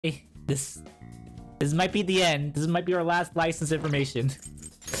This might be the end. This might be our last license information.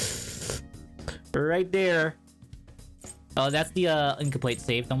 Right there. Oh, that's the incomplete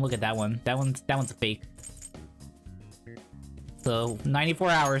save. Don't look at that one. That one's a fake. So 94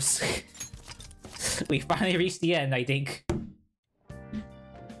 hours. We finally reached the end, I think.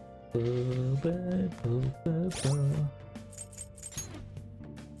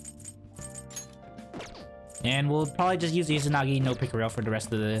 And we'll probably just use Izanagi no Pickerel for the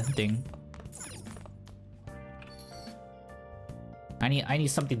rest of the thing. I need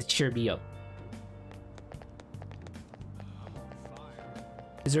something to cheer me up.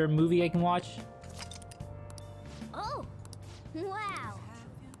 Is there a movie I can watch? Oh, wow.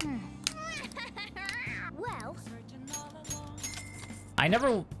 Well, I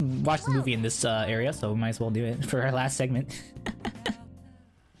never watched the movie in this area, so we might as well do it for our last segment.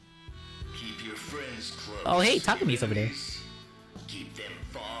 Keep your friends close. Oh, hey, Takami's over there. Keep them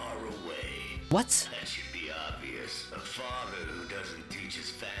far away. What? That should be obvious. A father who doesn't teach his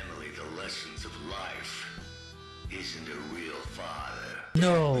family the lessons of life isn't a real father.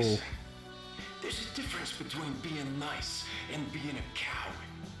 No. Listen, there's a difference between being nice and being a coward.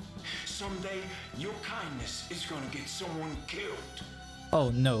 Someday, your kindness is gonna get someone killed. Oh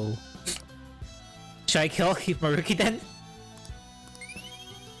no. Should I kill Maruki then?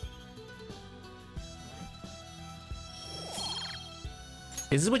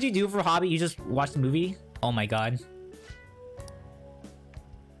 Is this what you do for a hobby? You just watch the movie? Oh my god.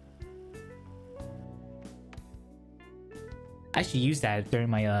 I should use that during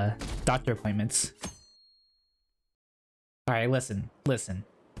my doctor appointments. Alright, listen.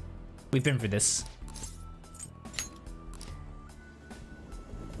 We've been for this.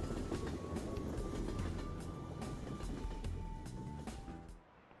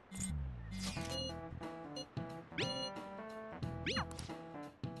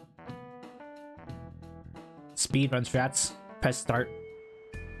 Speedrun strats. Press start.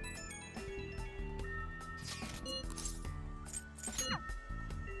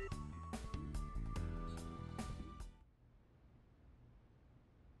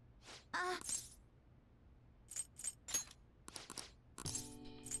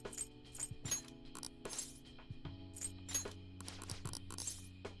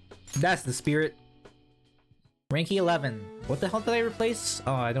 That's the spirit. Ranky 11. What the hell did I replace?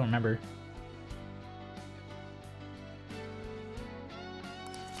 Oh, I don't remember.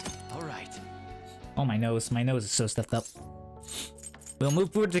 Alright. Oh, my nose. My nose is so stuffed up. We'll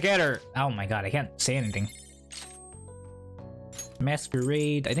move forward together. Oh my god, I can't say anything.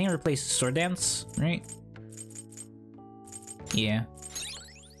 Masquerade. I think I replaced Sword Dance, right? Yeah.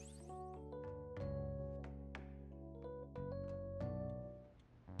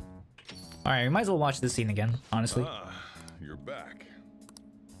 Alright, we might as well watch this scene again, honestly. Ah, you're back.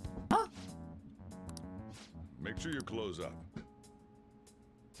 Huh? Make sure your clothes up.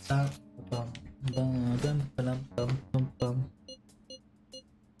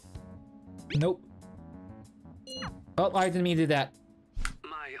 Nope. Oh, I didn't mean to do that.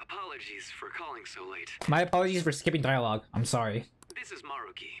 My apologies for calling so late. My apologies for skipping dialogue. I'm sorry. This is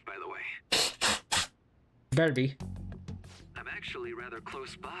Maruki, by the way. Better be. I'm actually rather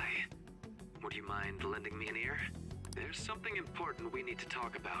close by. Would you mind lending me an ear? There's something important we need to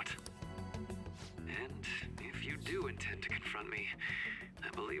talk about. And if you do intend to confront me, I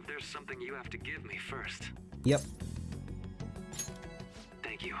believe there's something you have to give me first. Yep.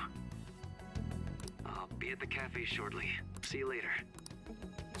 Thank you. I'll be at the cafe shortly. See you later.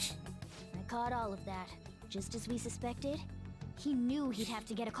 I caught all of that. Just as we suspected, he knew he'd have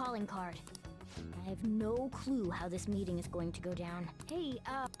to get a calling card. I have no clue how this meeting is going to go down. Hey,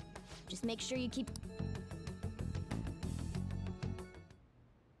 just make sure you keep...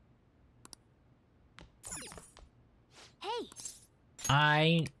 Hey!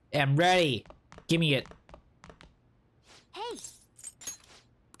 I am ready. Give me it. Hey!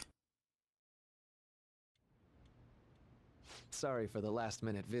 Sorry for the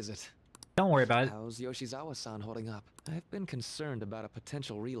last-minute visit. Don't worry about it. How's Yoshizawa-san holding up? I've been concerned about a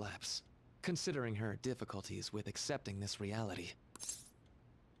potential relapse, considering her difficulties with accepting this reality.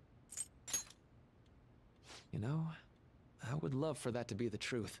 You know, I would love for that to be the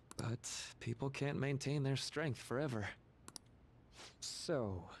truth, but people can't maintain their strength forever.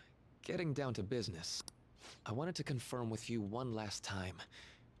 So, getting down to business, I wanted to confirm with you one last time.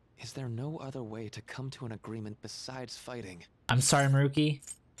 Is there no other way to come to an agreement besides fighting? I'm sorry, Maruki.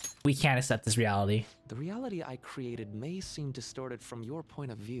 We can't accept this reality. The reality I created may seem distorted from your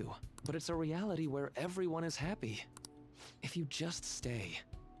point of view, but it's a reality where everyone is happy. If you just stay,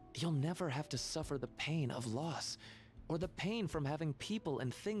 you'll never have to suffer the pain of loss or the pain from having people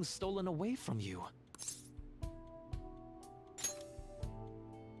and things stolen away from you.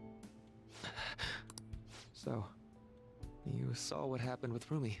 So, you saw what happened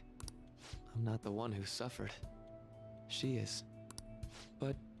with Rumi. I'm not the one who suffered. She is.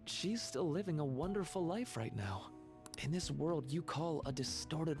 But she's still living a wonderful life right now, in this world you call a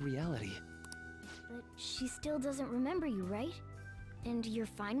distorted reality. But she still doesn't remember you, right? And you're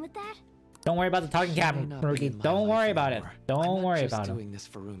fine with that? Don't worry about the talking cat, Maruki. Don't worry about it. Don't worry about it. I'm not just doing this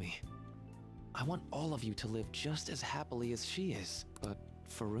for Rumi. I want all of you to live just as happily as she is. But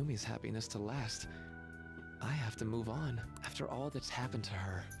for Rumi's happiness to last, I have to move on after all that's happened to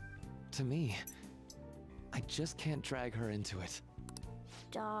her. To me. I just can't drag her into it.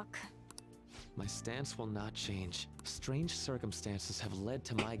 Doc. My stance will not change. Strange circumstances have led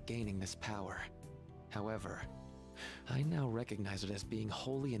to my gaining this power. However, I now recognize it as being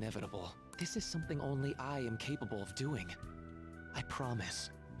wholly inevitable. This is something only I am capable of doing. I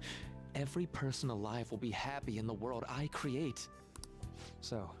promise. Every person alive will be happy in the world I create.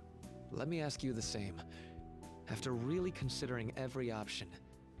 So, let me ask you the same. After really considering every option,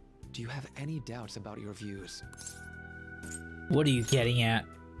 do you have any doubts about your views? What are you getting at?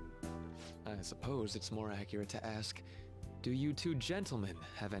 I suppose it's more accurate to ask, do you two gentlemen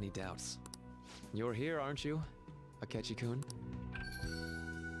have any doubts? You're here, aren't you, Akechi-kun?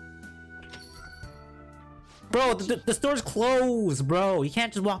 Bro, the store's closed, bro. You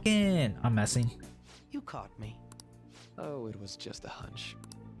can't just walk in. I'm messing. You caught me. Oh, it was just a hunch.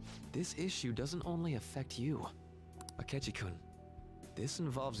 This issue doesn't only affect you, Akechi-kun. This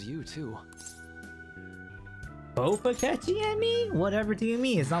involves you too. Both Akechi and me? Whatever do you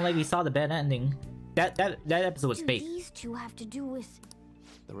mean? It's not like we saw the bad ending. That episode was fake. These two have to do with...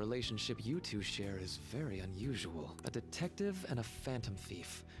 The relationship you two share is very unusual. A detective and a phantom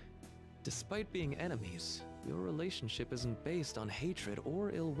thief. Despite being enemies, your relationship isn't based on hatred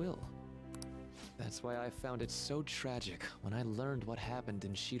or ill will. That's why I found it so tragic when I learned what happened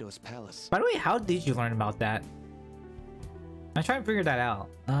in Shido's palace. By the way, how did you learn about that? I'm trying to figure that out.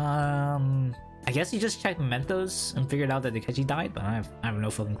 I guess you just checked mementos and figured out that Akechi died, but I have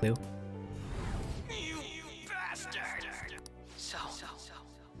no fucking clue. You bastard! So,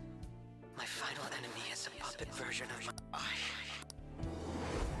 my final enemy is a puppet version of my...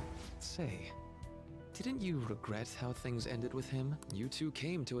 Say, didn't you regret how things ended with him? You two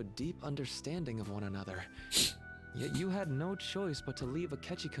came to a deep understanding of one another. Yet you had no choice but to leave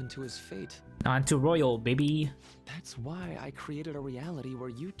Akechi-kun to his fate. On to Royal, baby. That's why I created a reality where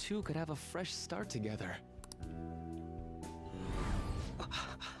you two could have a fresh start together.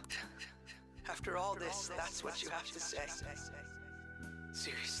 After all this, that's what you have to say.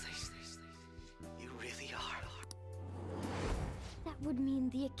 Seriously, you really are. That would mean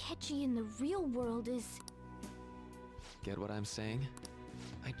the Akechi in the real world is... Get what I'm saying?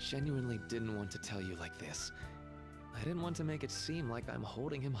 I genuinely didn't want to tell you like this. I didn't want to make it seem like I'm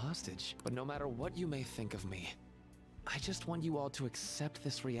holding him hostage. But no matter what you may think of me, I just want you all to accept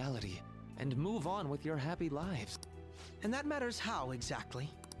this reality and move on with your happy lives. And that matters how, exactly?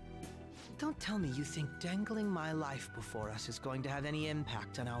 Don't tell me you think dangling my life before us is going to have any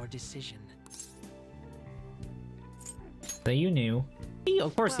impact on our decision. So you knew.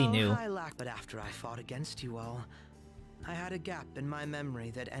 Of course he knew. I lack, but after I fought against you all, I had a gap in my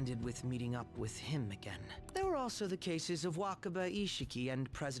memory that ended with meeting up with him again. There were also the cases of Wakaba Ishiki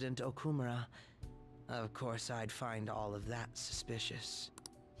and President Okumura. Of course, I'd find all of that suspicious.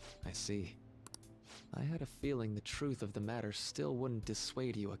 I see. I had a feeling the truth of the matter still wouldn't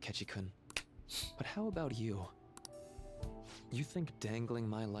dissuade you, Akechi-kun. But how about you? You think dangling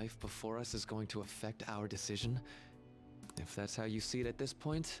my life before us is going to affect our decision? If that's how you see it at this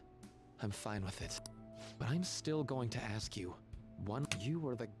point, I'm fine with it. But I'm still going to ask you. One, you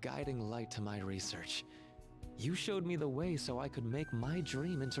were the guiding light to my research. You showed me the way so I could make my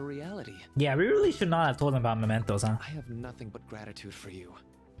dream into reality. Yeah, we really should not have told him about mementos, huh? I have nothing but gratitude for you.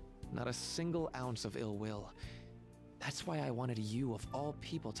 Not a single ounce of ill will. That's why I wanted you, of all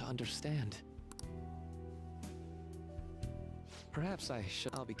people, to understand. Perhaps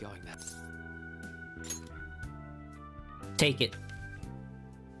I'll be going now. Take it.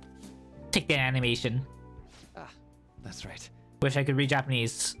 Take the animation. Ah, that's right. Wish I could read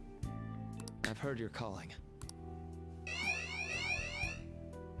Japanese. I've heard you're calling.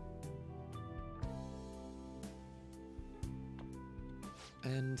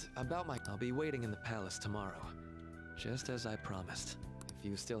 And about I'll be waiting in the palace tomorrow. Just as I promised. If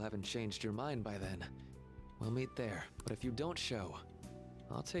you still haven't changed your mind by then, we'll meet there. But if you don't show,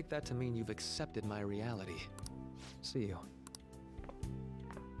 I'll take that to mean you've accepted my reality. See you.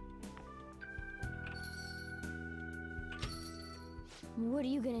 What are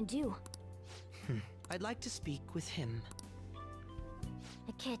you gonna do? I'd like to speak with him.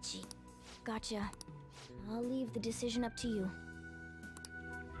 Akechi. Gotcha. I'll leave the decision up to you.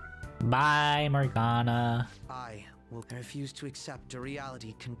 Bye, Morgana. I refuse to accept a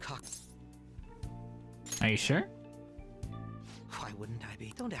reality concoct. Are you sure? Why wouldn't I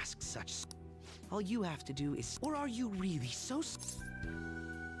be? Don't ask such. All you have to do is. Or are you really so?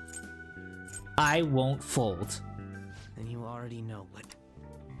 I won't fold. Then you already know what.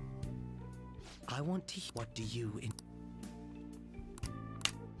 I want to. What do you?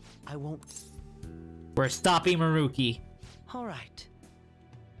 I won't. We're stopping Maruki. All right.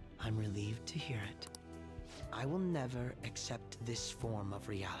 I'm relieved to hear it. I will never accept this form of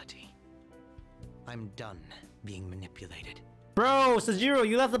reality. I'm done being manipulated. Bro, Sejiro,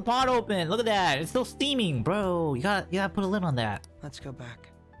 you left the pot open. Look at that. It's still steaming, bro. You gotta put a lid on that. Let's go back.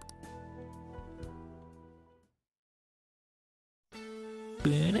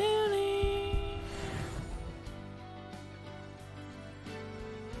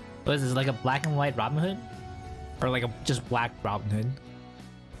 What is this, like a black and white Robin Hood? Or like a just black Robin Hood?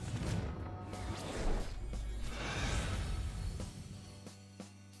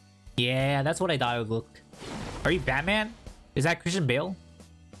 Yeah, that's what I thought it would look. Are you Batman? Is that Christian Bale?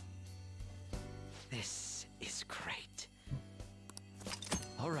 This is great.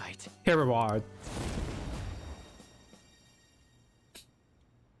 All right. Here reward.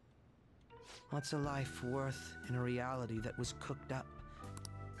 What's a life worth in a reality that was cooked up?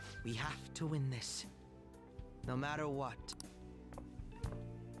 We have to win this. No matter what.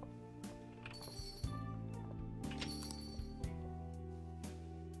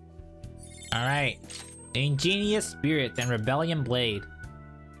 Alright. Ingenious Spirit and Rebellion Blade.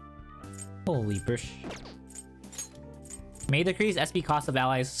 Holy brush. May decrease SP cost of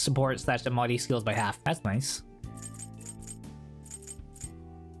allies support / commodity skills by half. That's nice.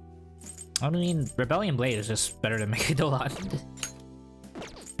 I mean, Rebellion Blade is just better than Mechadolan.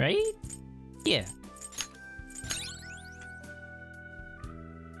 Right? Yeah.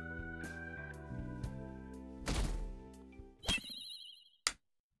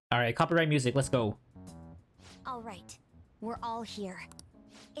 Alright, copyright music, let's go. All right. We're all here.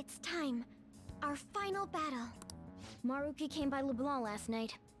 It's time. Our final battle. Maruki came by LeBlanc last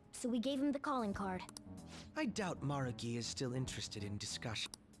night, so we gave him the calling card. I doubt Maruki is still interested in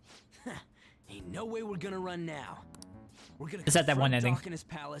discussion. Ain't no way we're gonna run now. We're gonna Is that one ending? Doc in his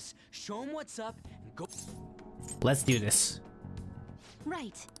palace, show him what's up, and go. Let's do this.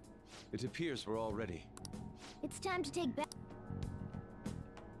 Right. It appears we're all ready. It's time to take back.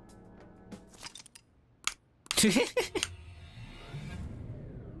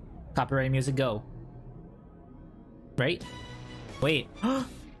 Copyright music, go. Right? Wait.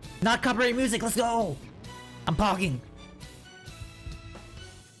 Not copyright music, let's go! I'm pogging.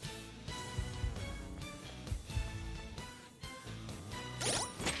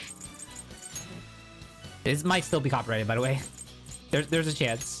 This might still be copyrighted, by the way. There's a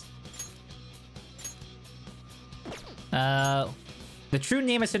chance. The true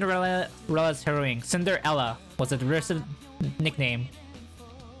name of Cinderella's heroine, Cinderella, was a derisive nickname.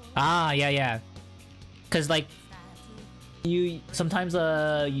 Ah, yeah. Cause like, you sometimes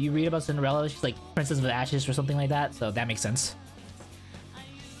you read about Cinderella, she's like Princess of the Ashes or something like that, so that makes sense.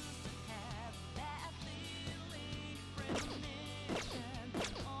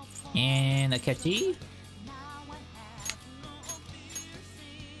 And Akechi.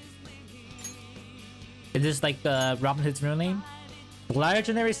 Is this like Robin Hood's real name? The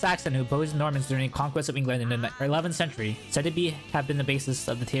legendary Saxon who opposed Normans during the conquest of England in the 11th century, said to have been the basis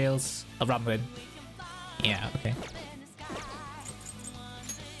of the tales of Robin Hood. Yeah, okay.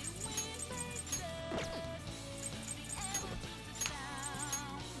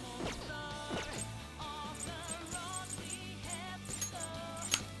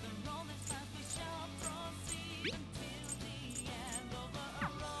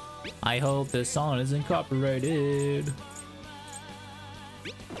 I hope this song isn't copyrighted.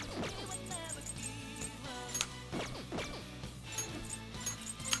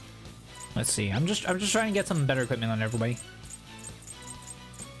 Let's see. I'm just trying to get some better equipment on everybody.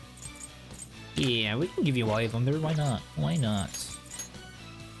 Yeah, we can give you Wave Thunder. Why not? Why not?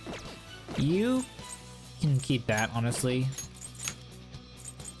 You can keep that, honestly.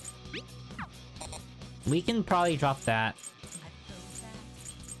 We can probably drop that.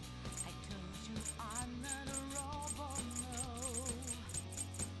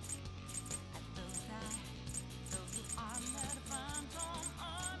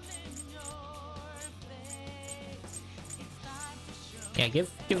 Yeah,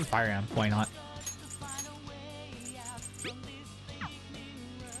 give him Fire Amp. Why not?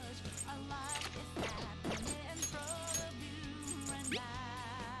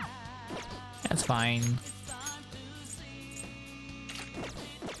 That's fine.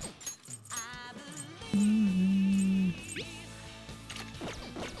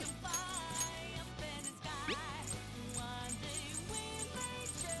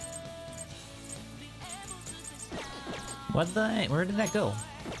 What the? Where did that go?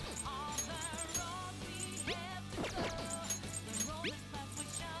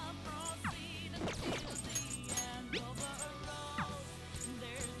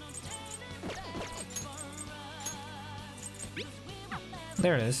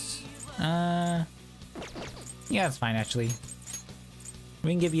 There it is. Yeah, it's fine actually.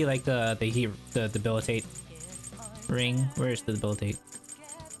 We can give you like the debilitate ring. Where's the debilitate?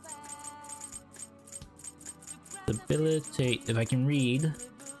 Debilitate. If I can read.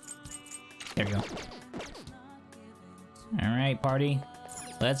 There we go. All right, party.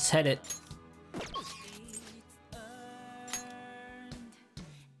 Let's head it.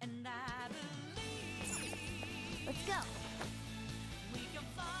 Let's go.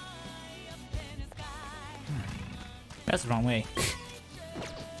 That's the wrong way.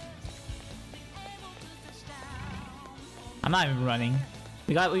 I'm not even running.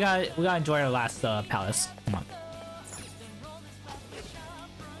 We gotta enjoy our last palace. Come on.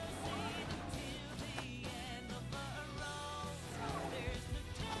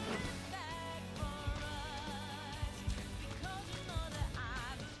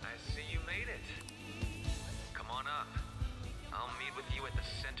 I see you made it. Come on up. I'll meet with you at the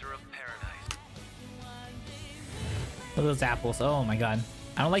center of paradise. Look at those apples. Oh my god.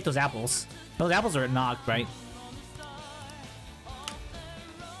 I don't like those apples. Those apples are knocked, right?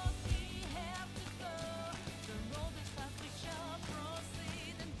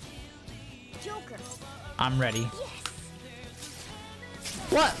 Joker. I'm ready.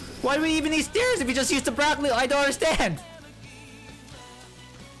 What? Why do we even need stairs if you just use the broccoli? I don't understand.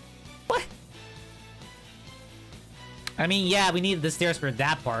 What? I mean, yeah, we needed the stairs for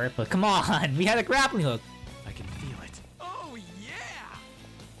that part, but come on, we had a grappling hook. I can feel it. Oh yeah!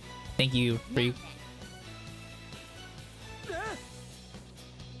 Thank you, Free.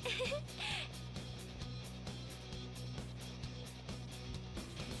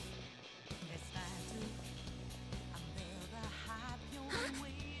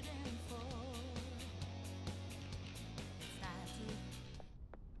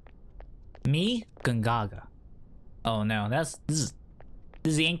 Me? Gungaga. Oh no, this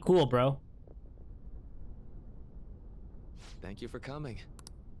ain't cool, bro. Thank you for coming.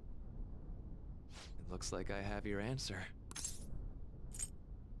 It looks like I have your answer.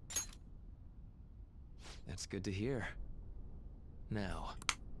 That's good to hear. Now,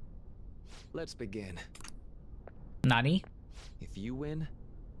 let's begin. Nani? If you win,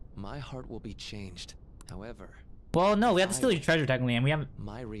 my heart will be changed. However, Well, no, we have to steal your treasure technically, and we haven't.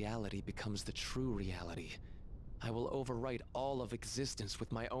 my reality becomes the true reality. I will overwrite all of existence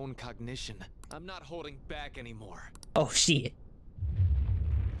with my own cognition. I'm not holding back anymore. Oh shit!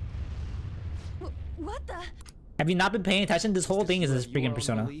 What the? Have you not been paying attention? This whole thing is this Destroy your freaking own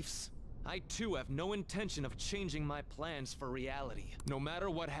persona. beliefs. I too have no intention of changing my plans for reality. No matter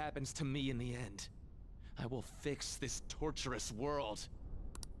what happens to me in the end, I will fix this torturous world.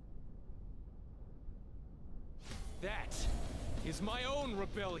 That is my own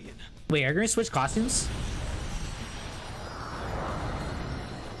rebellion. Wait, are you gonna switch costumes?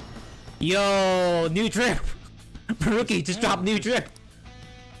 Yo, new drip! Maruki just dropped new drip!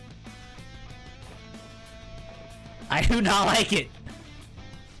 I do not like it!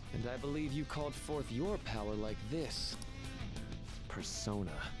 And I believe you called forth your power like this.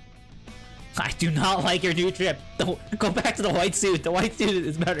 Persona. I do not like your new drip. Go back to the white suit. The white suit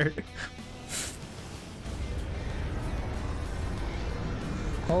is better.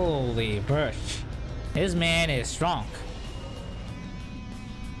 Holy brush. This man is strong.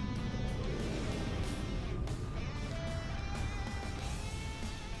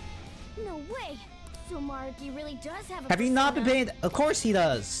 No way. So Maruki really does have a Have you not been persona. paying? Of course he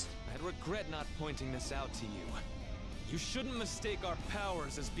does. I'd regret not pointing this out to you. You shouldn't mistake our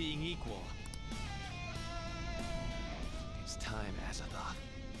powers as being equal. It's time, Azadoth.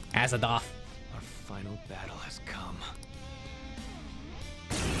 Azadoth. Our final battle has come.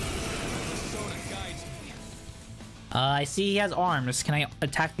 Persona guides me. I see he has arms. Can I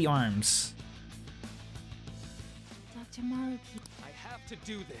attack the arms? Dr. Maruki. I have to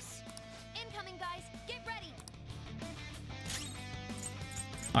do this. Incoming, guys. Get ready.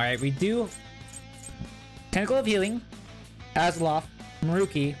 Alright, we do Tentacle of Healing, Azadoth,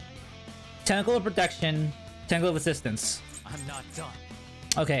 Maruki, Tentacle of Protection, Tentacle of Assistance. I'm not done.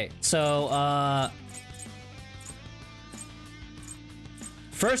 Okay, so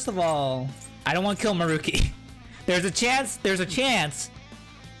first of all, I don't want to kill Maruki. There's a chance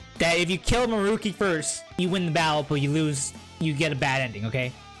that if you kill Maruki first, you win the battle, but you lose, you get a bad ending,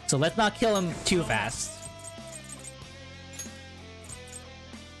 okay? So let's not kill him too fast.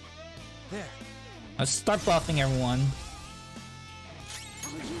 There. Let's start buffing everyone.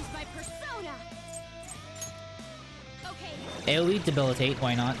 I'll use my persona. Okay. AoE debilitate,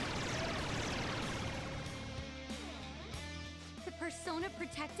 why not? The persona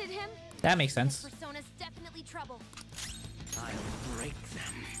protected him? That makes sense. Persona's definitely trouble. I'll break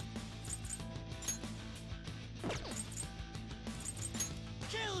them.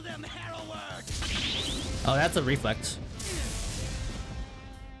 Kill them, Harroward! Oh, that's a reflex.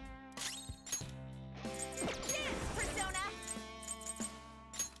 Cheers, Persona!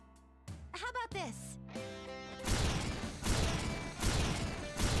 How about this?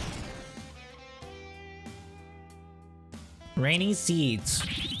 Raining seeds.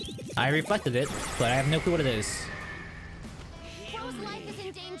 I reflected it, but I have no clue what it is. Crow's life is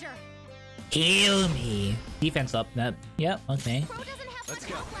in danger. Heal me. Defense up. That. Yep. Okay. Crow doesn't have Let's much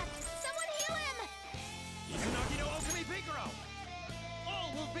go. health left. Someone heal him! Izanagi no Okami Picaro!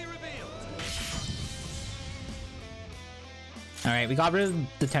 All will be revealed! All right, we got rid of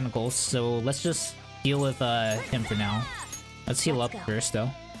the tentacles, so let's just deal with him for now. Let's heal up Let's go. first, though.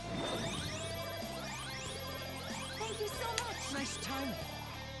 Thank you so much. Nice timing.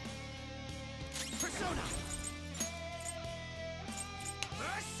 Persona!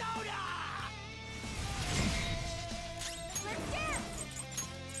 Persona! Let's dance!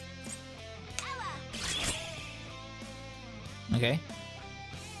 Ella! Okay.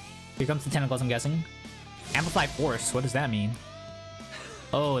 Here comes the tentacles, I'm guessing. Amplify force. What does that mean?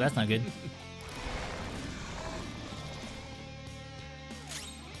 Oh, that's not good.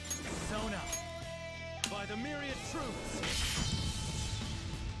 Persona! By the myriad truths!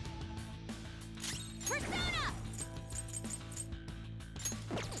 Persona!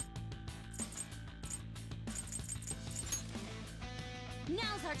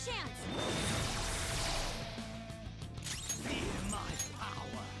 Now's our chance! Feel my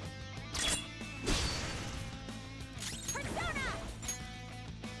power! Persona!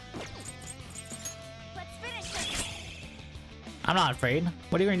 Let's finish this! I'm not afraid.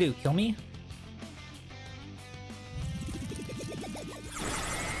 What are you gonna do? Kill me?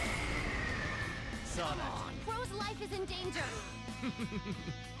 Saw that. Crow's life is in danger!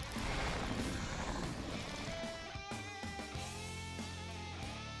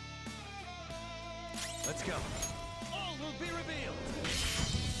 Let's go. All will be revealed!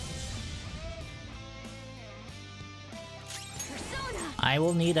 Persona! I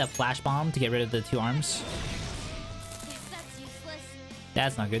will need a flash bomb to get rid of the two arms. Guess that's useless.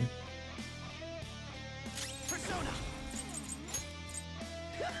 That's not good. Persona!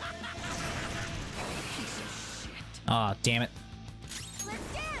 Aw, damn it.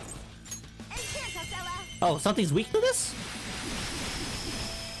 Let's dance! Enchantos, Ella! Oh, something's weak to this?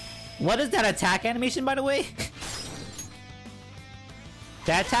 What is that attack animation, by the way?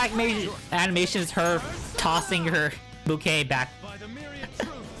 That attack animation is her tossing her bouquet back. By the myriad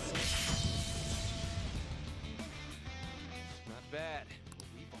truths! Not bad.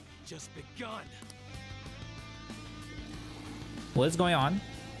 We've only just begun. What is going on?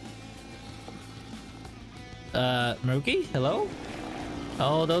 Maruki? Hello?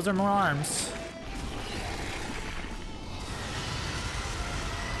 Oh, those are more arms.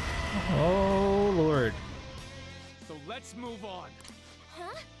 Oh, Lord. So let's move on.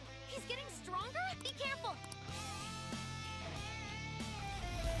 Huh? He's getting stronger? Be careful!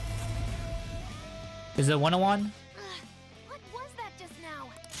 Is it 101? What was that just now?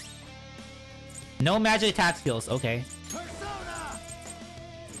 No magic attack skills. Okay. Persona!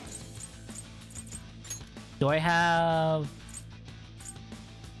 Do I have...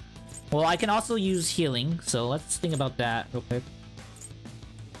 Well, I can also use healing, so let's think about that real quick.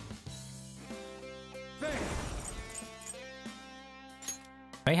 There!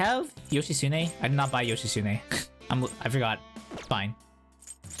 I have Yoshitsune. I did not buy Yoshitsune. I forgot. Fine.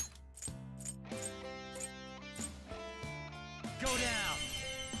 Go down!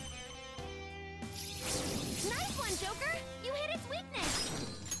 Nice one, Joker! You hit its weakness!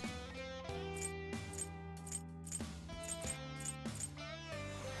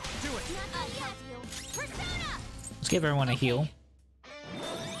 Do it! Not done yet! Persona! Let's give everyone a heal.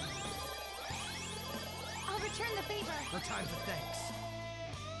 I'll return the favor! No time for thanks.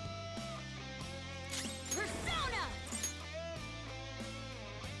 Persona!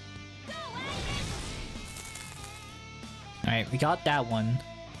 Go, Agnes! Alright, we got that one.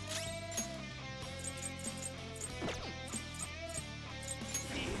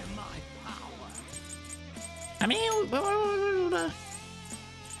 Feel my power! I mean,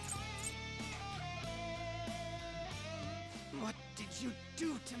 What did you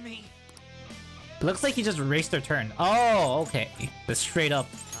do to me? looks like he just erased their turn. Oh, okay. The straight up.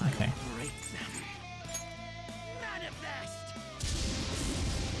 Okay. Break them. Manifest!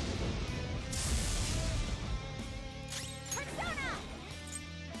 Persona!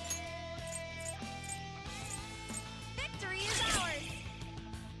 Victory is ours!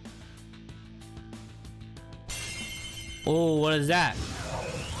 Oh, what is that?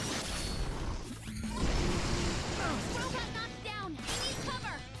 Crow got knocked down. He needs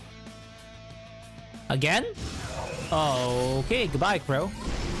cover. Again? Oh, okay. Goodbye, Crow.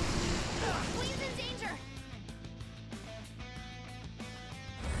 Queen's in danger.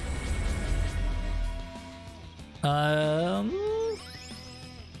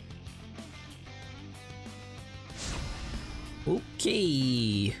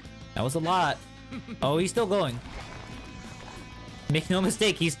 Okay. That was a lot. Oh, he's still going. Make no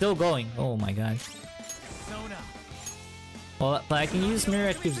mistake, he's still going. Oh my god. Persona! Well, but I can use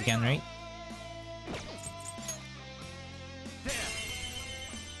mirror cubes again, right?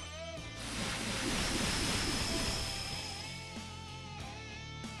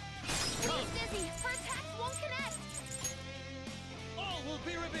 Queen's dizzy. Her attacks won't connect. All will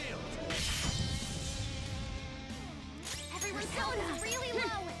be revealed! Everyone's health is really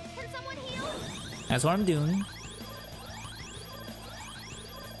low. Can someone heal? That's what I'm doing.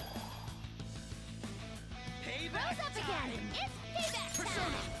 Rose up again. It's payback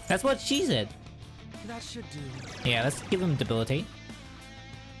time. That's what she said. That should do. Yeah, let's give him debilitate.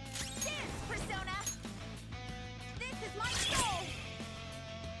 Cheers, Persona. This is my soul.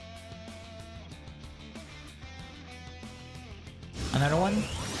 Another one?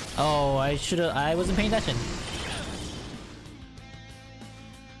 Oh, I wasn't paying attention.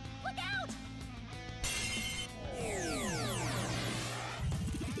 Look out!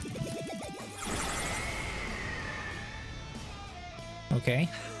 Okay.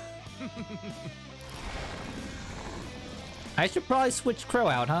 I should probably switch Crow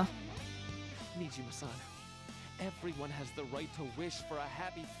out, huh? Nijima-san, everyone has the right to wish for a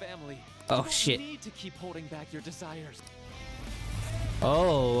happy family. Oh, You don't shit. need to keep holding back your desires.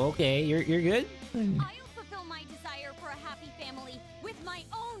 Oh, okay. You're good? I'll fulfill my desire for a happy family with my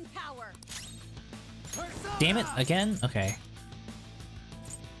own power. Damn it, again? Okay.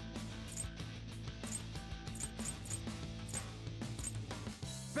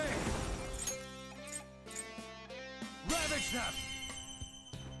 Ravage them!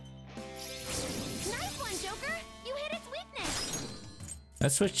 Nice one, Joker. You hit its weakness.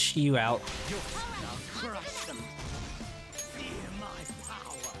 Let's switch you out. All right, on to the next. Fear my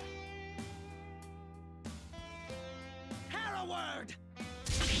power! Hereward!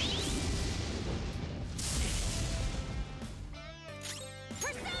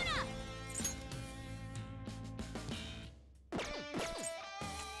 Persona!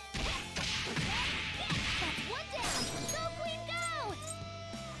 That's one down. Go, Queen, go!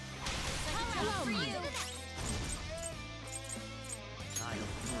 Hello, on to the next. I'll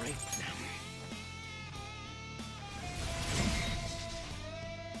break them.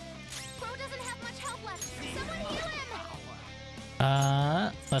 Crow doesn't have much health left. Someone heal him!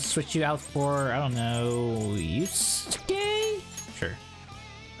 Let's switch you out for, I don't know, Yusuke? Sure.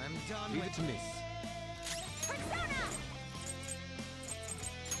 I'm done Leave with it to me. Persona!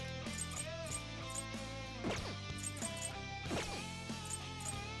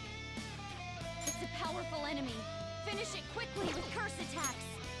 It's a powerful enemy. Finish it quickly with curse attacks.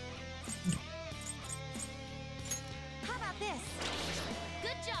 How about this?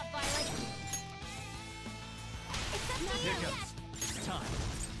 Good job, Violet. It's up to you yet. It's time.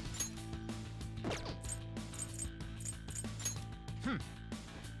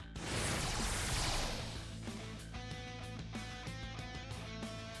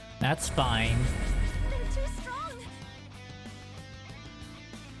 That's fine. Been too strong.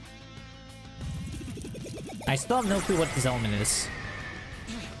 I still have no clue what this element is.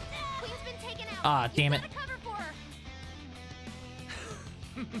 Queen's been taken out. Ah, You've damn it. gotta cover for her.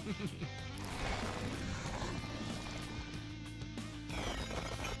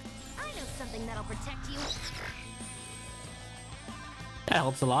 I know something that'll protect you. That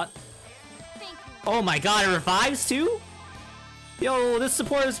helps a lot. Thank you. Oh my god, it revives too? Yo, this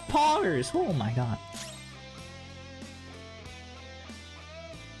support is poggers. Oh my god.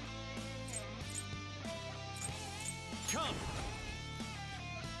 Come!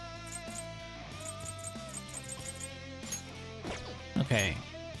 Okay.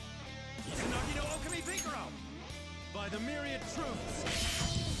 Izanagi no Okami Picaro! By the myriad truths!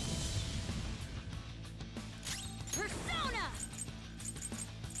 Persona!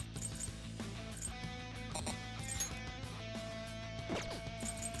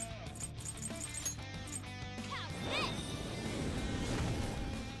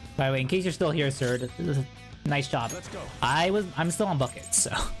 By the way, in case you're still here, sir, this is a nice job. Let's go. I'm still on buckets,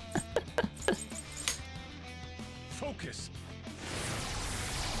 so. Focus.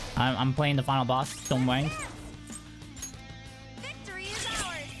 I'm playing the final boss. Don't mind. Victory is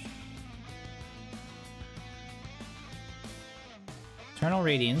ours! Eternal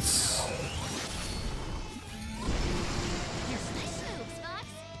Radiance. Nice moves, Fox!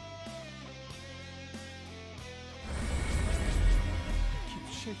 Keep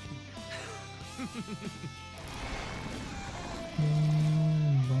shaking.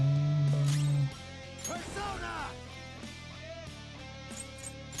 Persona!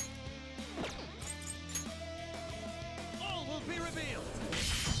 All will be revealed.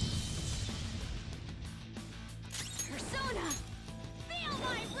 Persona! Feel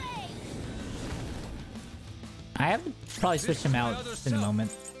my rage! I have to probably switch him out in a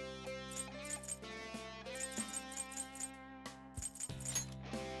moment.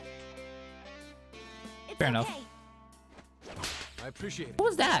 It's Fair enough. okay. I appreciate it. What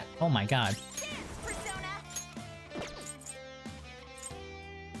was that? Oh my god. Dance, Persona!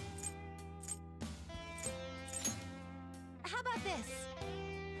 How about this?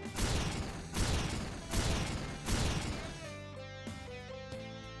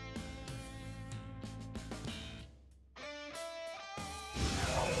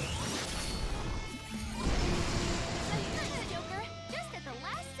 Joker, just at the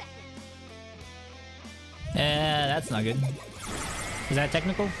last second. That's not good. Is that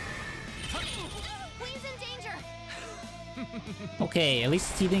technical? Queen's in danger. Okay, at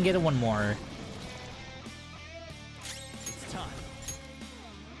least he didn't get a one more. It's time.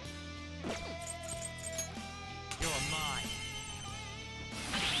 You're mine.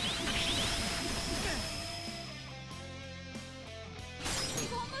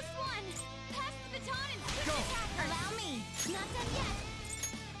 We've almost won. Pass the baton and switch attacker. Allow me. Not done yet.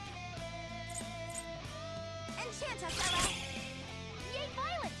 Enchant us, Ella. Yay,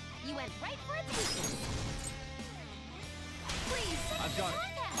 Violet. You went right for its weakness. Please, send I've the got it.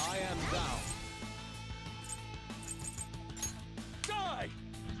 baton back. I am thou. Die!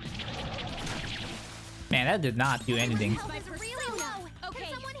 Man, that did not do anything. Help is really low. Okay.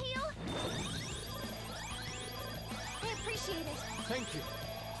 Can someone heal? I appreciate it. Thank you.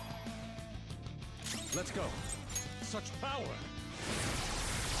 Let's go. Such power.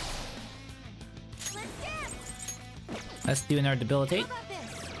 Let's dance. Let's do another debilitate. How about this?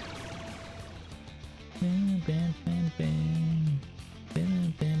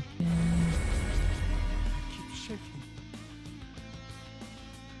 Keep shaking.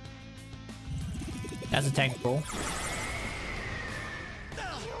 That's a technical.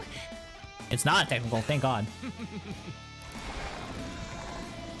 It's not a technical, thank god.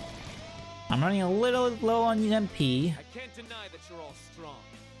 I'm running a little low on MP. I can't deny that you're all strong,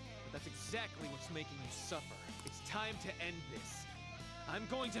 but that's exactly what's making you suffer. It's time to end this. I'm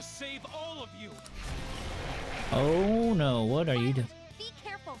going to save all of you. Oh no, what are you doing? Be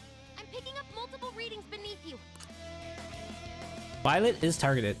careful. I'm picking up multiple readings beneath you. Violet is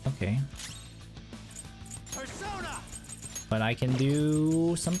targeted, okay. Persona! But I can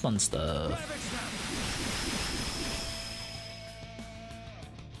do some fun stuff.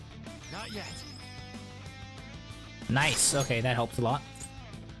 Not yet. Nice, okay, that helps a lot.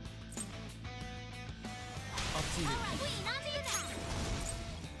 Up to you. Queen, onto your back.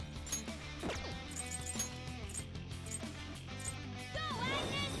 Go,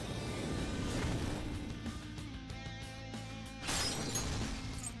 Agnes!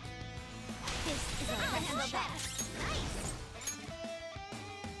 This is a handle that. Nice.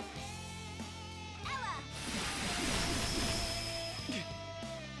 Ella.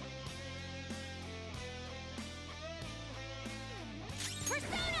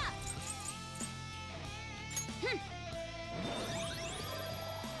 Persona.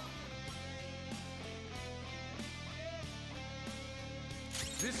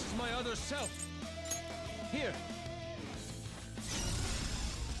 This is my other self. Here.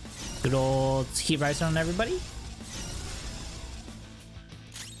 Good old heat riser on everybody.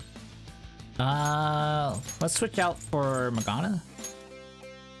 Let's switch out for Morgana.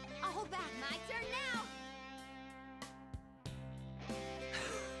 I'll hold back. My turn now.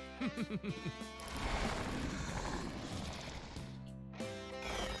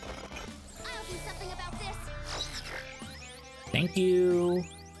 I'll do something about this. Thank you.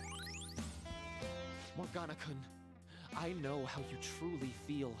 Morgana-kun, I know how you truly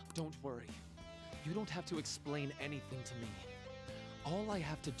feel. Don't worry. You don't have to explain anything to me. All I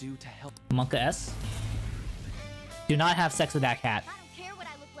have to do to help... Monka S? Do not have sex with that cat. I don't care what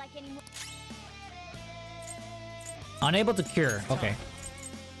I look like anymore. Unable to cure. Okay.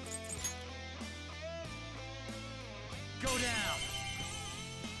 Go down.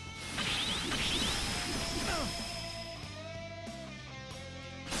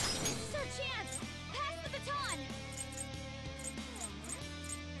 This is our chance. Pass the baton.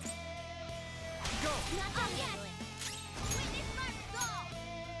 Go. Not done yet. Witness my resolve.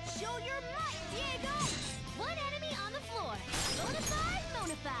 Show your might, Diego. One enemy on the floor. Bonafide,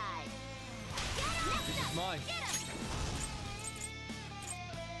 bonafide. Get him. Next up. Mine. Get him.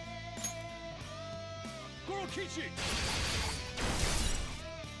 Kurokichi.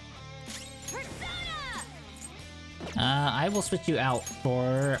 Persona. I will switch you out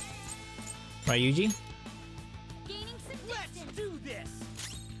for Ryuji. Gaining some Let's distance. do this.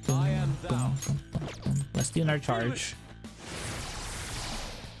 I am thou. Let's do another charge.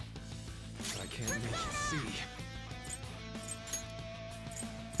 I can't make you see.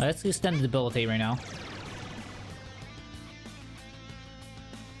 Let's extend the debilitate right now.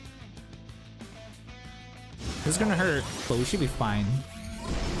 This is gonna hurt, but we should be fine.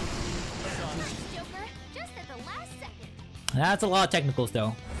 Joker, just at the last second. That's a lot of technicals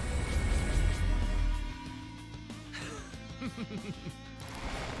though.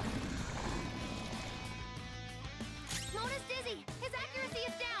 Mona's dizzy. His accuracy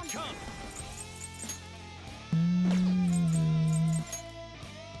is down. Come.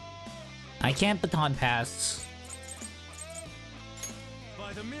 I can't baton pass.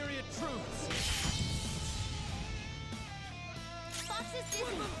 By the myriad truths. Fox is dizzy.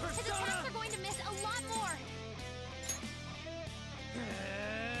 His attacks are going to miss a lot more.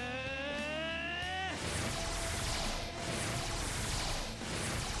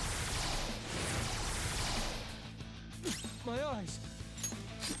 My eyes.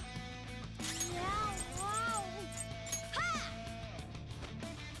 Wow. Ha!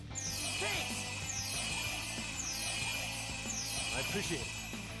 I appreciate it.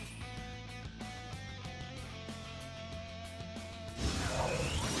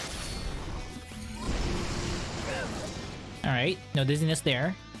 Alright, no dizziness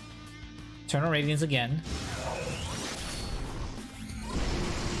there. Eternal Radiance again.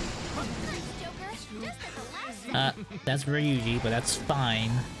 Nice, Joker. Just at the last second. That's Ryuji, but that's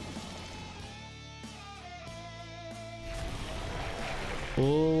fine.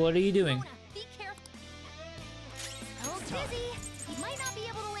 Oh, what are you doing? Mona, be careful. Oh, dizzy. He might not be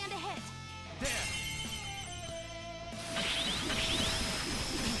able to land a hit.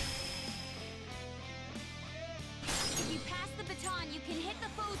 If you pass the baton, you can hit the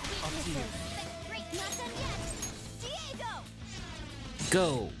foe's weaknesses. That's great. Not done yet. Diego!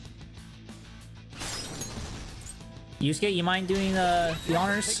 Go! Yusuke, you mind doing the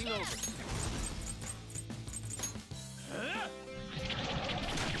honors? Taking over.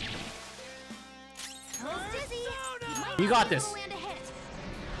 Oh, dizzy. He might You not got be this. able to land a hit.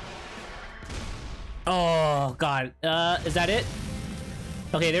 Oh god. Is that it?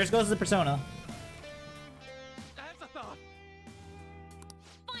 Okay, there goes the persona. That's a thought.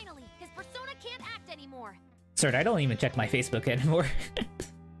 Finally, his persona can't act anymore. Sir, I don't even check my Facebook anymore.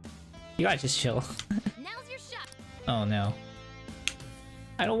 You gotta just chill. Now's your shot. Oh no.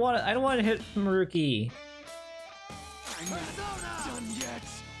 I don't want to hit Maruki. I'm not done yet.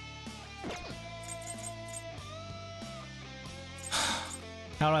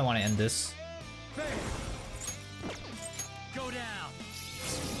 How do I want to end this? There. Go down.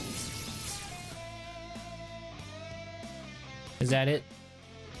 Is that it?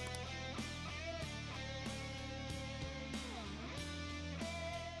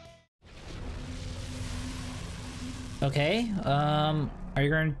 Okay, are you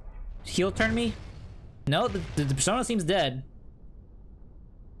gonna heel turn me? No, the persona seems dead.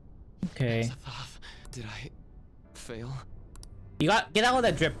 Okay. Did I fail? You get out of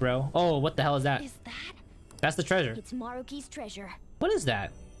that drip, bro. Oh, what the hell is that? Is that? That's the treasure. It's Maruki's treasure. What is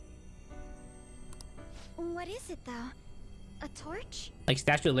that? What is it, though? A torch? Like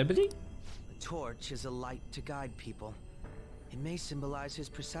Statue of Liberty? A torch is a light to guide people. It may symbolize his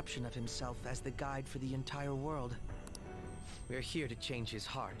perception of himself as the guide for the entire world. We're here to change his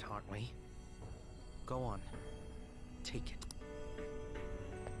heart, aren't we? Go on. Take it.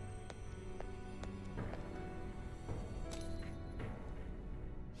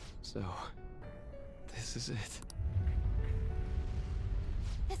 So, this is it.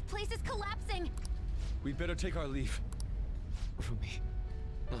 This place is collapsing. We'd better take our leave. Rumi,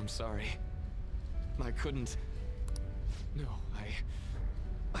 I'm sorry. I couldn't. No,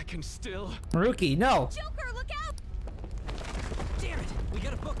 I can still... Maruki, no! Joker, look out! Damn it! We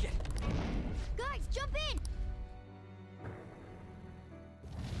gotta book it. Guys, jump in!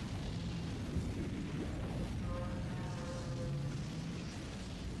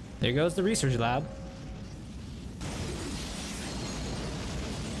 There goes the research lab.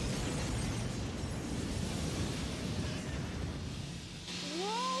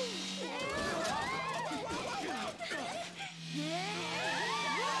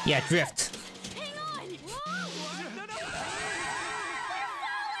 Yeah, drift. Hang on!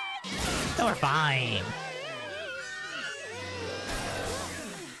 No, we're fine.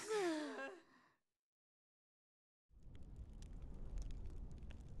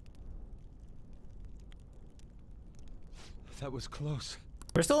 That was close.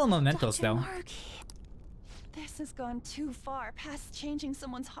 We're still in mementos, Dr. though. Maruki, this has gone too far past changing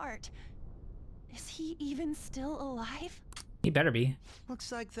someone's heart. Is he even still alive? He better be.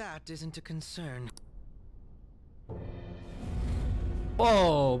 Looks like that isn't a concern.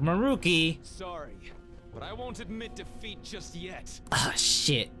 Whoa, Maruki. Sorry, but I won't admit defeat just yet. Ah,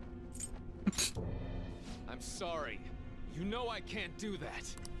 shit. I'm sorry. You know I can't do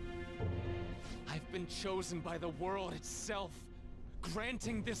that. I've been chosen by the world itself.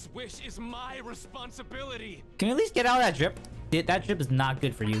 Granting this wish is my responsibility. Can you at least get out of that drip? That drip is not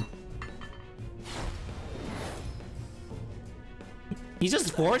good for you. He's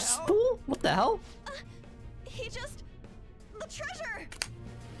just force pool? What the hell? He just... the treasure!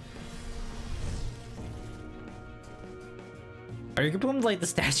 Are you gonna put him like the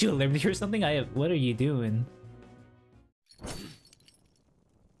Statue of Liberty or something? What are you doing?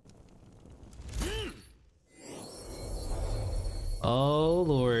 Oh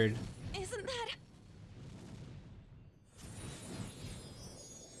lord. Isn't that...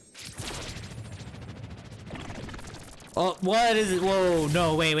 Oh, what is it? Whoa,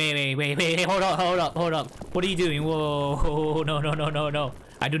 no, wait, hold up. What are you doing? Whoa, no.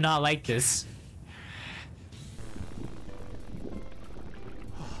 I do not like this.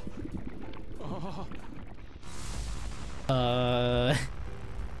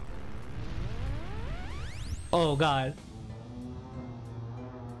 Oh god.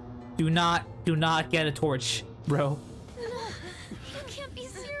 Do not get a torch, bro. You can't be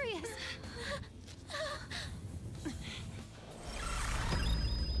serious.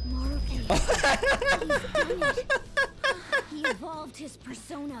 Maruki. He's done it. He evolved his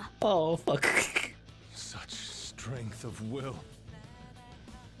persona. Oh, fuck. Such strength of will.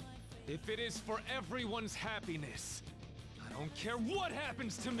 If it is for everyone's happiness, I don't care what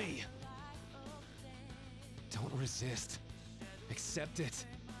happens to me. Don't resist. Accept it.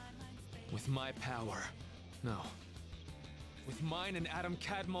 With my power. No. With mine and Adam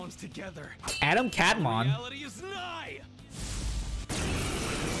Cadmon's together. Adam Cadmon? Reality is nigh!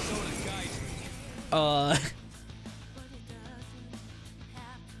 Persona guides me.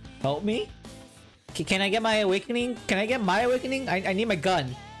 Help me? Can I get my awakening? Can I get my awakening? I need my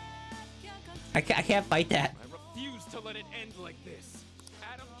gun. I can't fight that. I refuse to let it end like this.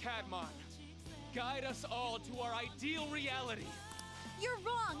 Adam Cadmon, guide us all to our ideal reality. You're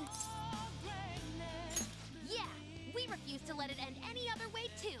wrong. Yeah, we refuse to let it end any other way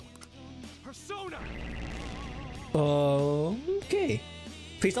too. Persona! Okay.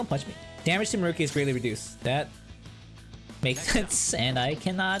 Please don't punch me. Damage to Maruki is greatly reduced. That makes sense, and I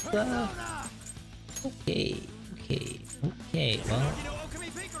cannot. Okay. Well,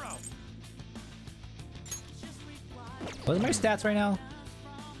 what are my stats right now?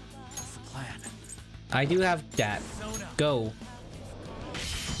 What's the plan? I do have that. Go.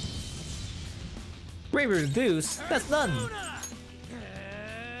 Great reduce. That's none.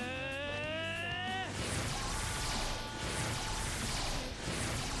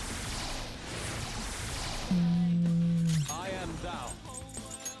 I am thou.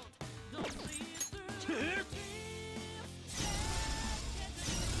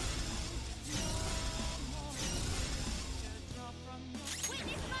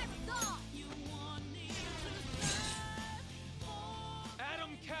 Witness my resolve.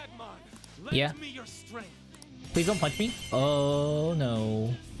 Adam Cadmon, lend Yeah. me your strength. Please don't punch me. Oh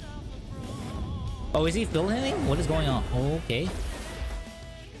no. Oh, is he full healing? What is going on? Okay.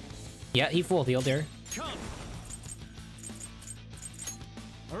 Yeah, he full healed there. Come.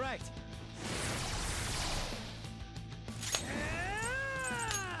 All right.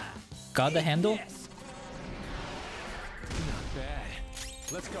 Got the handle? Yes. Not bad.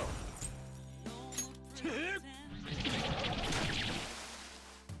 Let's go.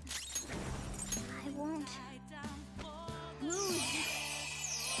 I won't lose.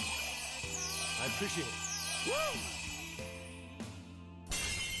 I appreciate it.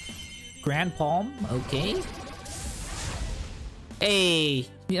 Grand Palm. Okay. Hey,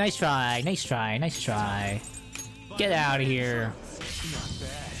 nice try, nice try, nice try. Get out of here. Not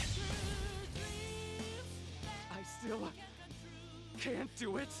bad. I still can't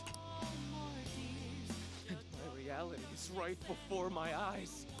do it. And my reality is right before my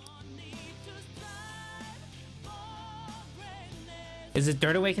eyes. Is it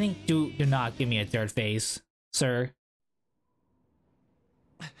Third Awakening? Do not give me a third phase, sir.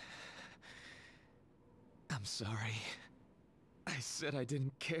 I'm sorry. I said I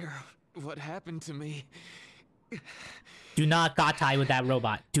didn't care what happened to me. Do not got tie with that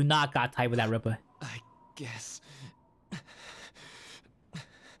robot. Do not got tie with that robot. I guess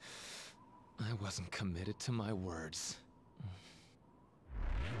I wasn't committed to my words.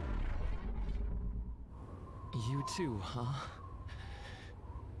 You too, huh?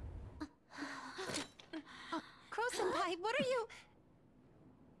 Crow-senpai, what are you?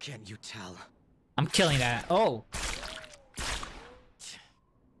 Can't you tell? I'm killing that. Oh.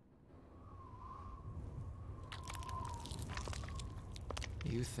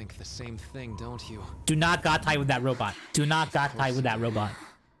 You think the same thing, don't you? Do not got tie with that robot. Do not got tie with that robot.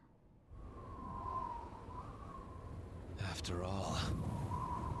 After all.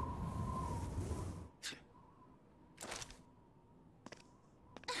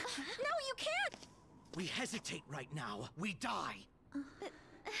 No, you can't! We hesitate right now. We die.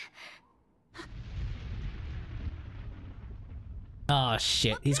 Oh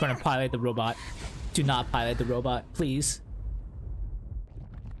shit, he's gonna pilot the robot. Do not pilot the robot, please.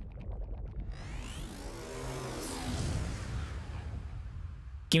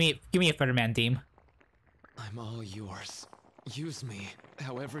 Give me a Fetterman theme. I'm all yours. Use me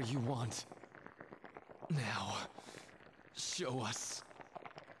however you want. Now, show us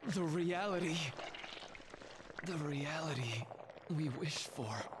the reality. The reality we wish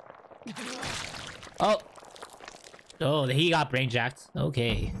for. Oh. Oh, he got brain jacked.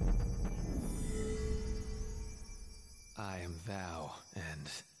 Okay. I am thou,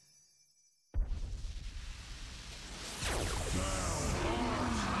 and...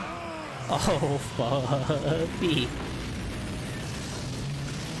 Oh, fuck me.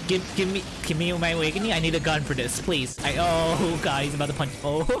 Give me my awakening. I need a gun for this, please. Oh god, he's about to punch.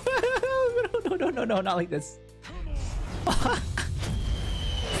 Oh no, not like this.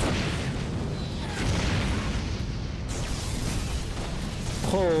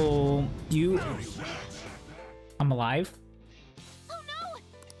 Oh, you. I'm alive. Oh no!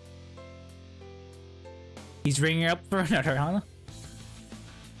 He's ringing up for another, huh?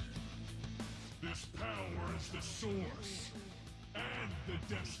 This power is the source and the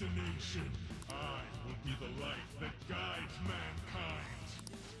destination. I will be the light that guides mankind.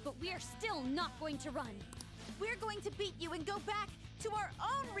 But we're still not going to run. We're going to beat you and go back to our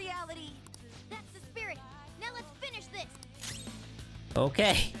own reality. That's the spirit. Now let's finish this.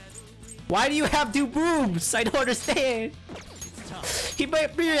 Okay. Why do you have two boobs? I don't understand. He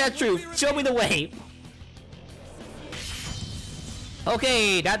might be that truth. Show me the way.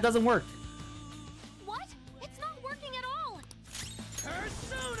 Okay, that doesn't work. What? It's not working at all.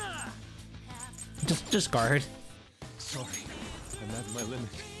 Persona! Just guard. Sorry, I'm at my limit.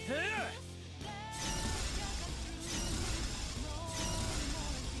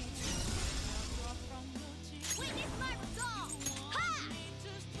 Witness my resolve. Ha!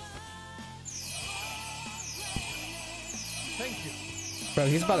 Thank you. Bro,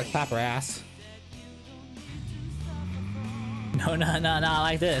 he's about to clap her ass. No, not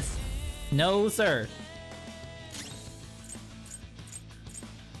like this. No, sir.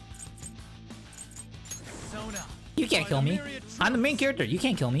 You can't kill me. I'm the main character. You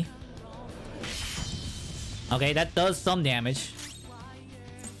can't kill me. Okay, that does some damage.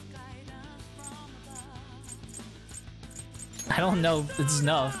 I don't know if it's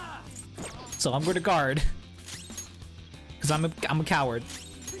enough. So I'm going to guard. Because I'm a coward.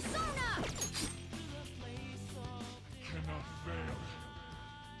 Cannot fail.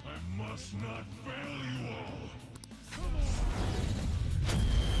 I must not fail you all.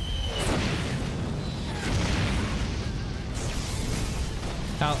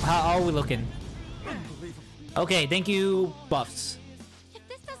 How are we looking? Okay, thank you, buffs. If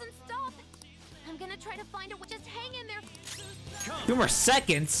this doesn't stop, I'm gonna try to find a way. Just hang in there. 2 more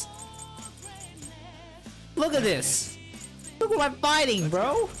seconds? Look at this. Look what I'm fighting,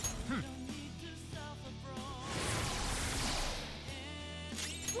 bro.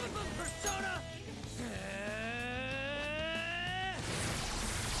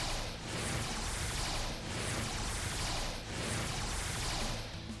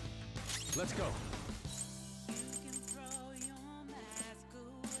 Let's go.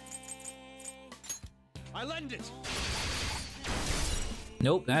 I lend it.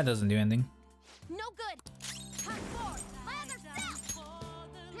 Nope, that doesn't do anything. No good. Hot four. My other self.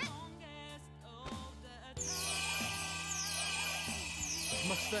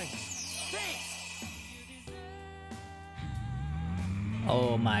 Much thanks.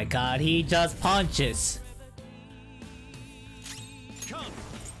 Oh my god, he just punches. Come.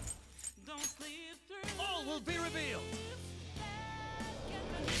 All will be revealed.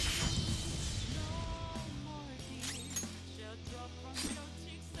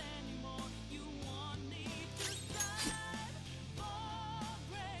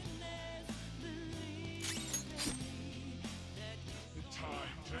 The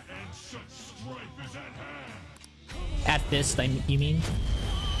time to end such strife is at hand. At this, you mean?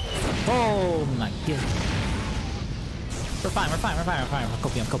 Oh my god. We're fine.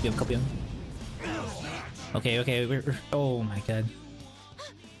 Copium. Okay, we're oh my god.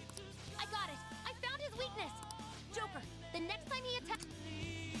 I got it. I found his weakness. Joker, the next time he attacks.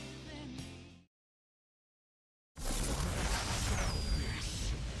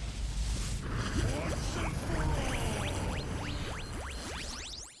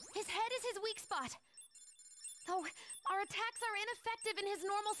 His head is his weak spot. Though our attacks are ineffective in his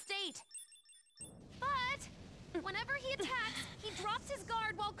normal state. But whenever he attacks, he drops his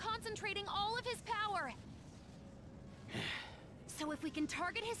guard while concentrating all of his power. So if we can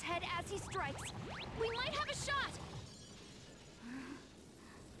target his head as he strikes, we might have a shot.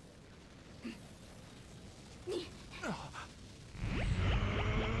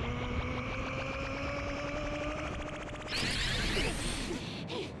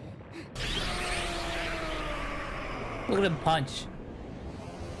 Look at him punch.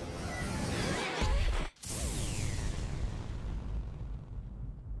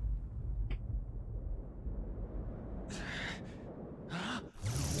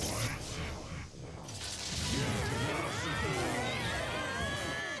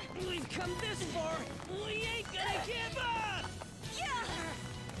 We've come this far. We ain't gonna give up. Yeah!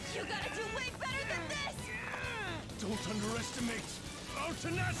 You gotta do way better than this! Don't underestimate our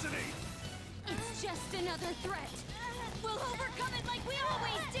tenacity. It's just another threat. We'll overcome it like we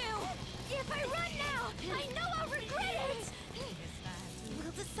always do. If I run now, I know I'll regret it.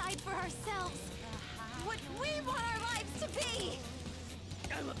 We'll decide for ourselves what we want our lives to be.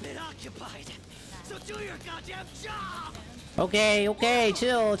 I'm a bit occupied, so do your goddamn job. Okay,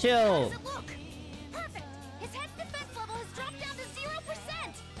 chill. How does it look? Perfect. His head's defense level has dropped down to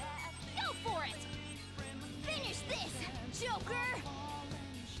 0%. Go for it. Finish this, Joker.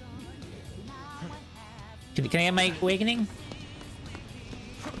 Can I get my awakening?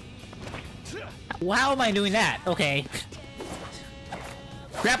 How am I doing that? Okay.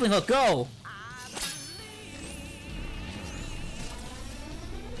 Grappling hook, go!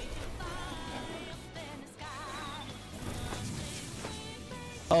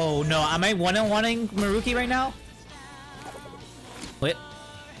 Oh no, am I one-on-one-ing Maruki right now? Wait.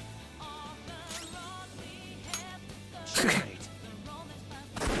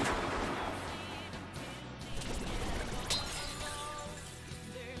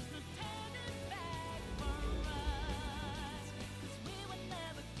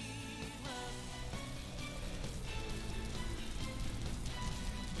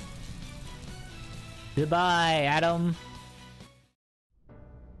 Goodbye, Adam.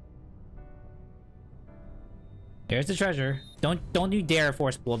 There's the treasure. Don't you dare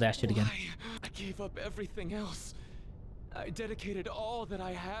force pull that shit again. I gave up everything else. I dedicated all that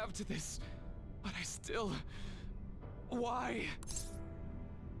I have to this, but I still... Why?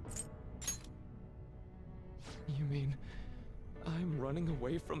 You mean I'm running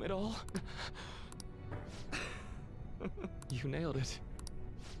away from it all? You nailed it.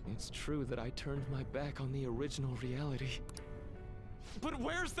 It's true that I turned my back on the original reality. But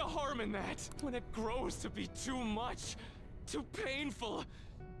where's the harm in that? When it grows to be too much, too painful,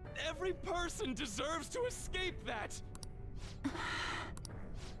 every person deserves to escape that.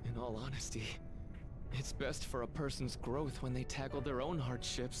 In all honesty, it's best for a person's growth when they tackle their own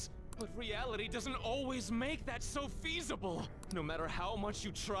hardships. But reality doesn't always make that so feasible. No matter how much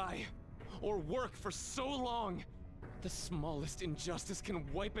you try, or work for so long, the smallest injustice can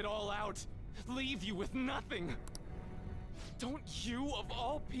wipe it all out, leave you with nothing. Don't you, of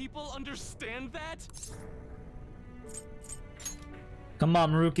all people, understand that? Come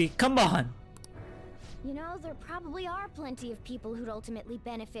on, Maruki, come on! You know, there probably are plenty of people who'd ultimately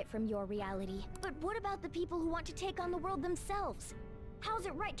benefit from your reality. But what about the people who want to take on the world themselves? How's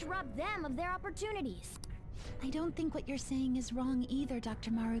it right to rob them of their opportunities? I don't think what you're saying is wrong either,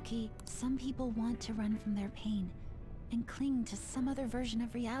 Dr. Maruki. Some people want to run from their pain and cling to some other version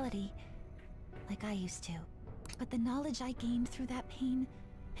of reality. like I used to. But the knowledge I gained through that pain,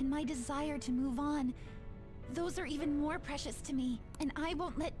 and my desire to move on, those are even more precious to me, and I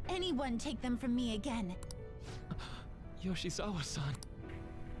won't let anyone take them from me again. Yoshizawa-san.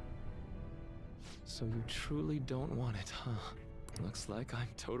 So you truly don't want it, huh? Looks like I'm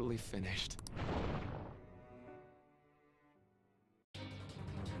totally finished.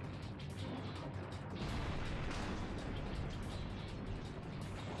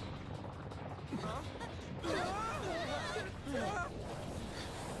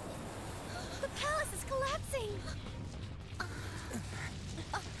 The palace is collapsing!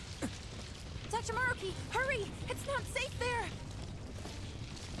 Dr. Maruki, hurry! It's not safe there!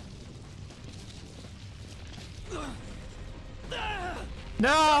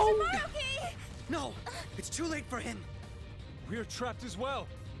 No! Maruki! No! It's too late for him! We're trapped as well.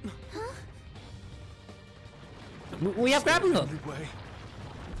 We have grappling hook. Way.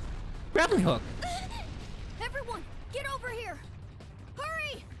 Grappling hook. Everyone, get over here!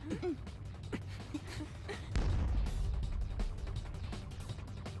 Hurry!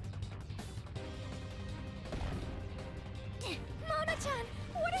 Mona-chan,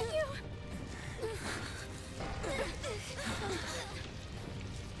 what are you?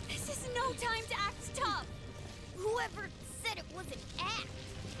 This is no time to act tough! Whoever said it was an act!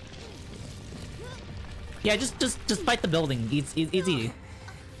 Yeah, just fight the building. It's easy.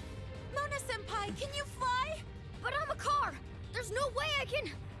 Mona-senpai, can you fly? But I'm a car! There's no way I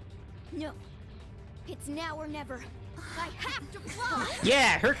can... No. It's now or never. I have to fly!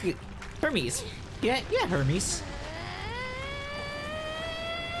 Yeah, Hermes. Yeah, Hermes.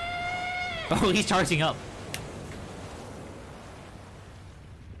 Oh, he's charging up.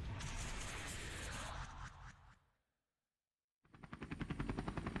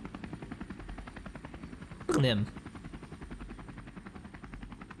 Look at him.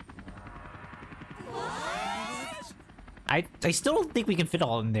 I still don't think we can fit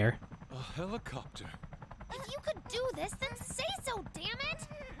all in there. A helicopter. If you could do this, then say so, damn it!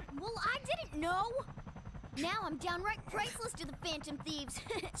 Well, I didn't know! Now I'm downright priceless to the Phantom Thieves.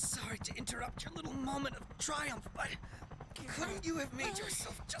 Sorry to interrupt your little moment of triumph, but couldn't you have made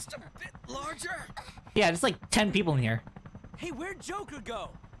yourself just a bit larger? Yeah, there's like 10 people in here. Hey, where'd Joker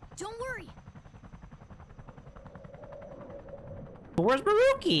go? Don't worry. But where's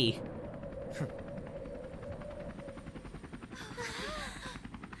Maruki?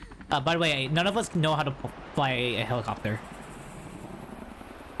 By the way, none of us know how to fly a helicopter.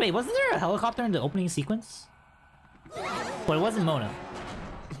 Wait, wasn't there a helicopter in the opening sequence? But it wasn't Mona.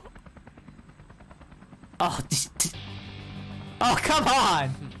 Oh, oh, come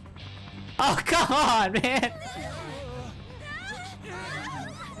on! Oh, come on, man!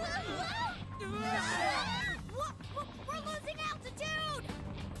 We're losing altitude!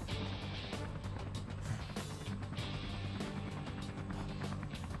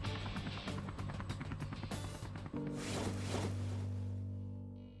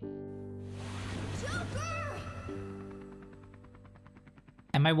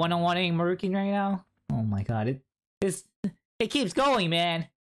 Am I one-on-one-ing Maruki right now? Oh my god, it keeps going, man!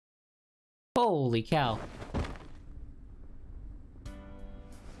 Holy cow.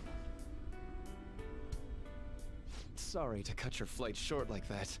 Sorry to cut your flight short like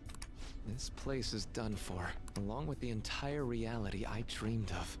that. This place is done for, along with the entire reality I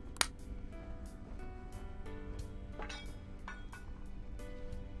dreamed of.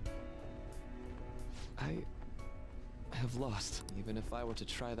 I have lost. Even if I were to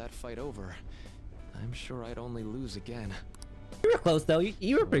try that fight over, I'm sure I'd only lose again. You were close though,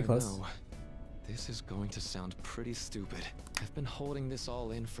 you were pretty close. No. This is going to sound pretty stupid. I've been holding this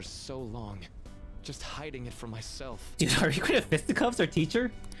all in for so long. Just hiding it from myself. Dude, are you gonna fisticuffs our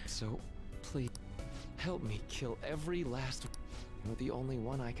teacher? So, please, help me kill every last... You're the only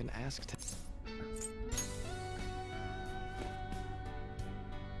one I can ask to...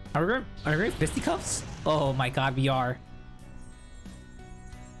 Are we fisticuffs? Oh my god, we are.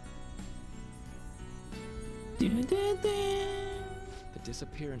 The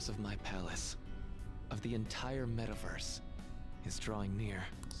disappearance of my palace, of the entire metaverse, is drawing near.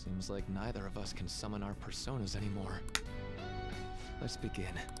 Seems like neither of us can summon our personas anymore. Let's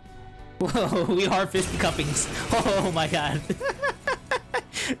begin. Whoa, we are fisticuffings. Oh my god.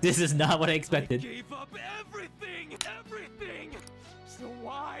 This is not what I expected. I gave up everything! So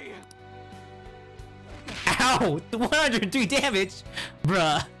why? Ow! 103 damage!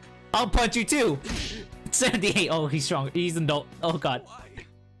 Bruh. I'll punch you too! 78. Oh, he's strong. He's an adult. Oh god.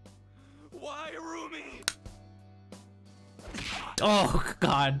 Why, Rumi? Oh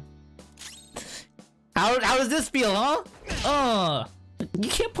god. How does this feel, huh? You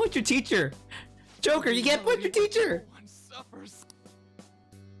can't punch your teacher. Joker, you can't punch your teacher! One suffers.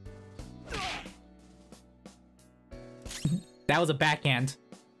 That was a backhand.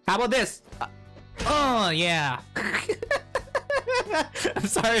 How about this? Oh, yeah. I'm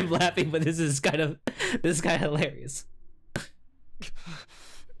sorry I'm laughing, but this is kind of hilarious.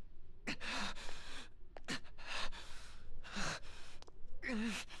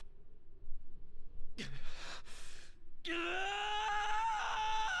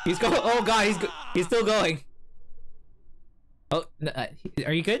 He's going. Oh god, he's still going. Oh,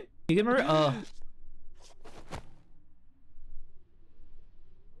 are you good? You good, Maru? Oh.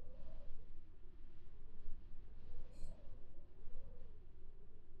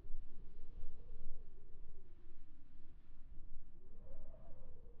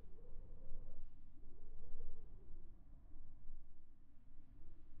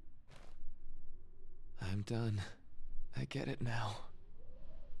 I'm done. I get it now.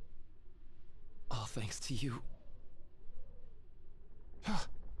 All thanks to you.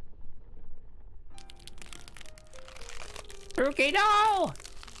 Maruki, no!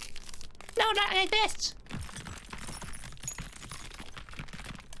 No, not like this!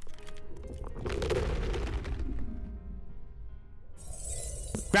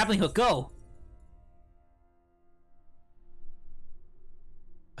 Grappling hook, go!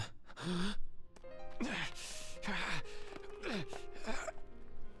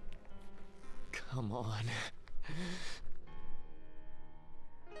 Come on.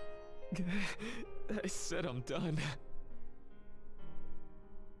 I said I'm done.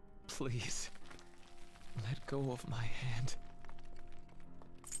 Please, let go of my hand.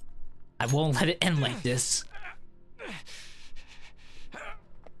 I won't let it end like this.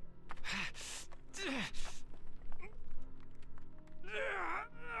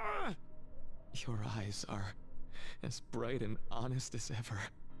 Your eyes are as bright and honest as ever.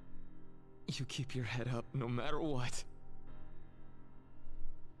 You keep your head up no matter what.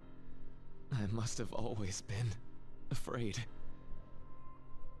 I must have always been afraid.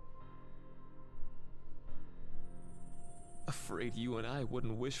 Afraid you and I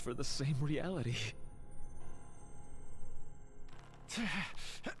wouldn't wish for the same reality.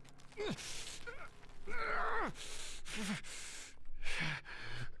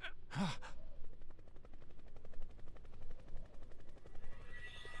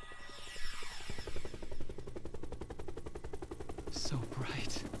 So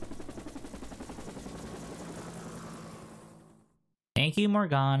bright. Thank you,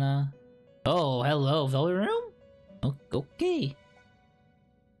 Morgana. Oh, hello, Velvet Room? Okay.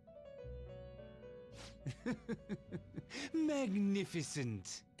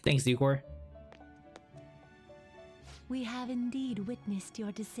 Magnificent. Thanks, Zukor. We have indeed witnessed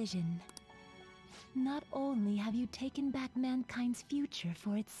your decision. Not only have you taken back mankind's future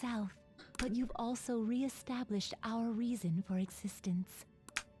for itself, but you've also re-established our reason for existence.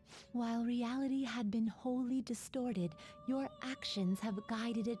 While reality had been wholly distorted, your actions have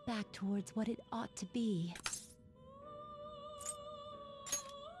guided it back towards what it ought to be.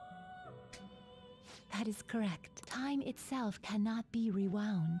 That is correct. Time itself cannot be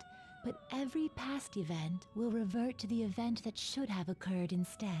rewound, but every past event will revert to the event that should have occurred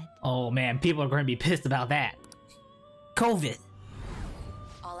instead. Oh man, people are going to be pissed about that. COVID.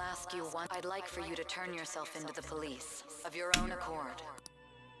 I'll ask you one. I'd like for you to turn yourself into the police, of your own accord.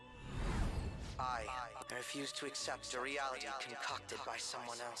 I refuse to accept a reality concocted by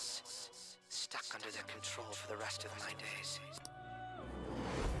someone else, stuck under their control for the rest of my days.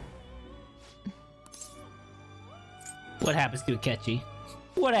 What happens to Akechi?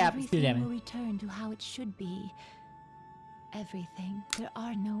 What happens to Everything them? will return to how it should be. Everything. There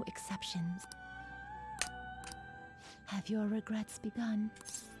are no exceptions. Have your regrets begun?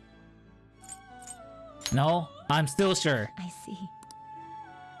 No, I'm still sure. I see.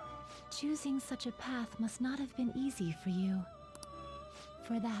 Choosing such a path must not have been easy for you.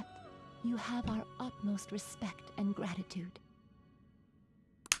 For that, you have our utmost respect and gratitude.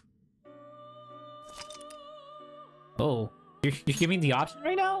 Oh, you're giving the option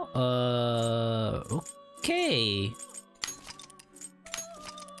right now? Okay.